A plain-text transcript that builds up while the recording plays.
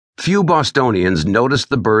Few Bostonians noticed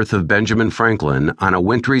the birth of Benjamin Franklin on a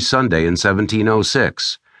wintry Sunday in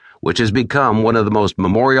 1706, which has become one of the most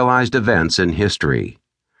memorialized events in history.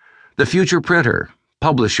 The future printer,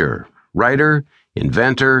 publisher, writer,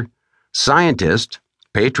 inventor, scientist,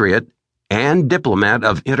 patriot, and diplomat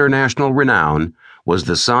of international renown was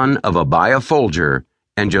the son of Abiah Folger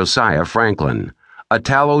and Josiah Franklin, a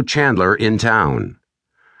tallow chandler in town.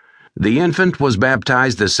 The infant was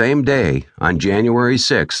baptized the same day, on January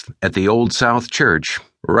 6th, at the Old South Church,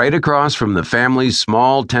 right across from the family's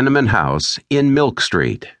small tenement house in Milk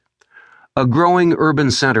Street. A growing urban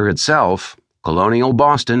center itself, colonial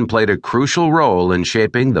Boston played a crucial role in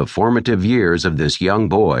shaping the formative years of this young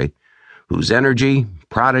boy, whose energy,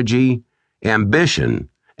 prodigy, ambition,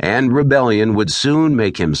 and rebellion would soon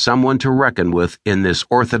make him someone to reckon with in this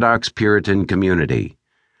Orthodox Puritan community.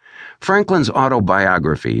 Franklin's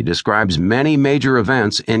autobiography describes many major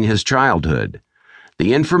events in his childhood,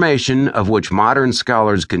 the information of which modern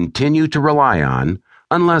scholars continue to rely on.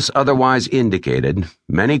 Unless otherwise indicated,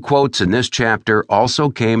 many quotes in this chapter also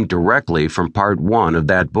came directly from Part 1 of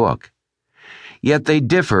that book. Yet they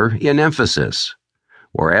differ in emphasis.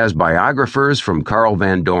 Whereas biographers from Carl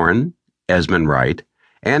Van Doren, Esmond Wright,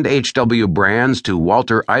 and H.W. Brands to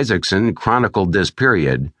Walter Isaacson chronicled this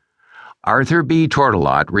period, Arthur B.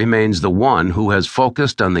 Tortolot remains the one who has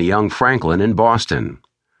focused on the young Franklin in Boston.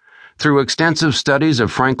 Through extensive studies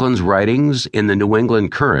of Franklin's writings in the New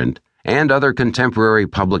England Current and other contemporary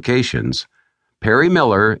publications, Perry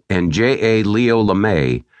Miller and J.A. Leo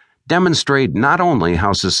LeMay demonstrate not only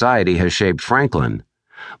how society has shaped Franklin,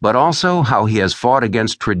 but also how he has fought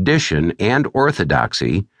against tradition and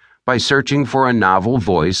orthodoxy by searching for a novel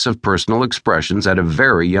voice of personal expressions at a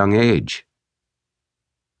very young age.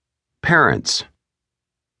 Parents.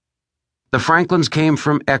 The Franklins came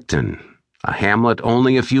from Ecton, a hamlet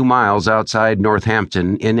only a few miles outside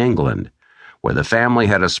Northampton in England, where the family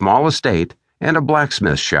had a small estate and a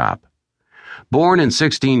blacksmith shop. Born in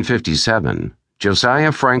 1657,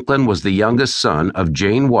 Josiah Franklin was the youngest son of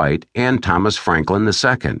Jane White and Thomas Franklin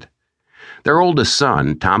II. Their oldest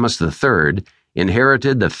son, Thomas III,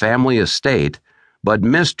 inherited the family estate, but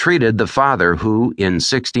mistreated the father who, in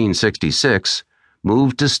 1666,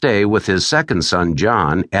 moved to stay with his second son,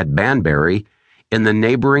 John, at Banbury in the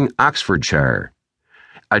neighboring Oxfordshire.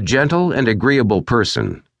 A gentle and agreeable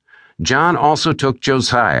person, John also took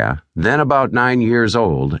Josiah, then about 9 years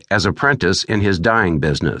old, as apprentice in his dyeing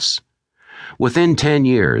business. Within 10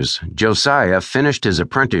 years, Josiah finished his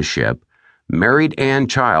apprenticeship, married Anne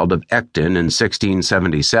Child of Ecton in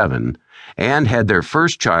 1677, and had their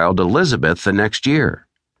first child, Elizabeth, the next year.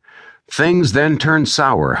 Things then turned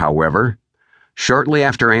sour, however. Shortly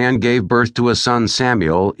after Anne gave birth to a son,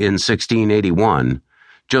 Samuel, in 1681,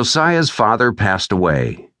 Josiah's father passed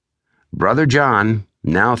away. Brother John,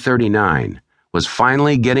 now 39, was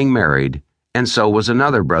finally getting married, and so was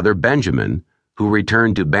another brother, Benjamin, who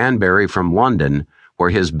returned to Banbury from London, where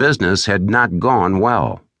his business had not gone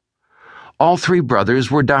well. All three brothers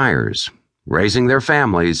were dyers, raising their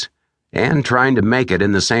families, and trying to make it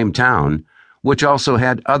in the same town, which also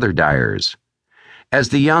had other dyers. As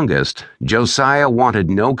the youngest, Josiah wanted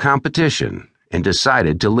no competition and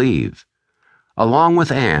decided to leave. Along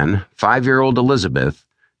with Anne, 5-year-old Elizabeth,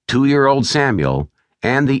 2-year-old Samuel,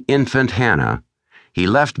 and the infant Hannah, he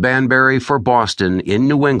left Banbury for Boston in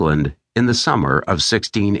New England in the summer of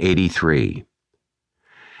 1683.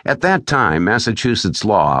 At that time, Massachusetts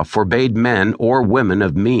law forbade men or women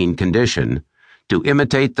of mean condition to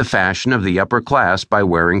imitate the fashion of the upper class by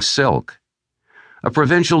wearing silk. A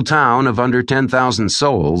provincial town of under 10,000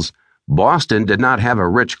 souls, Boston did not have a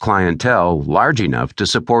rich clientele large enough to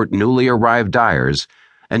support newly arrived dyers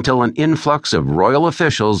until an influx of royal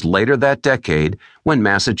officials later that decade when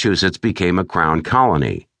Massachusetts became a crown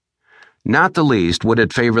colony. Not the least would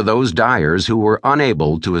it favor those dyers who were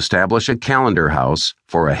unable to establish a calendar house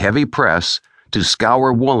for a heavy press to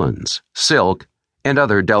scour woolens, silk, and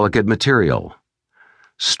other delicate material.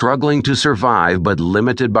 Struggling to survive but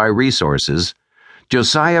limited by resources,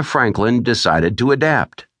 Josiah Franklin decided to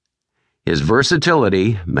adapt. His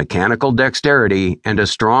versatility, mechanical dexterity, and a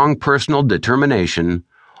strong personal determination,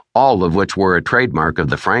 all of which were a trademark of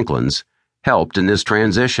the Franklins, helped in this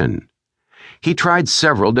transition. He tried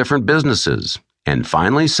several different businesses and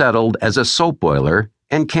finally settled as a soap boiler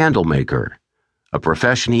and candle maker, a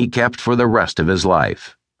profession he kept for the rest of his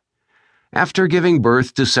life. After giving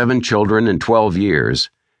birth to 7 children in 12 years,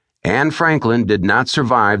 Anne Franklin did not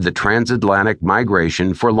survive the transatlantic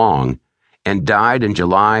migration for long and died in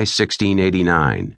July 1689.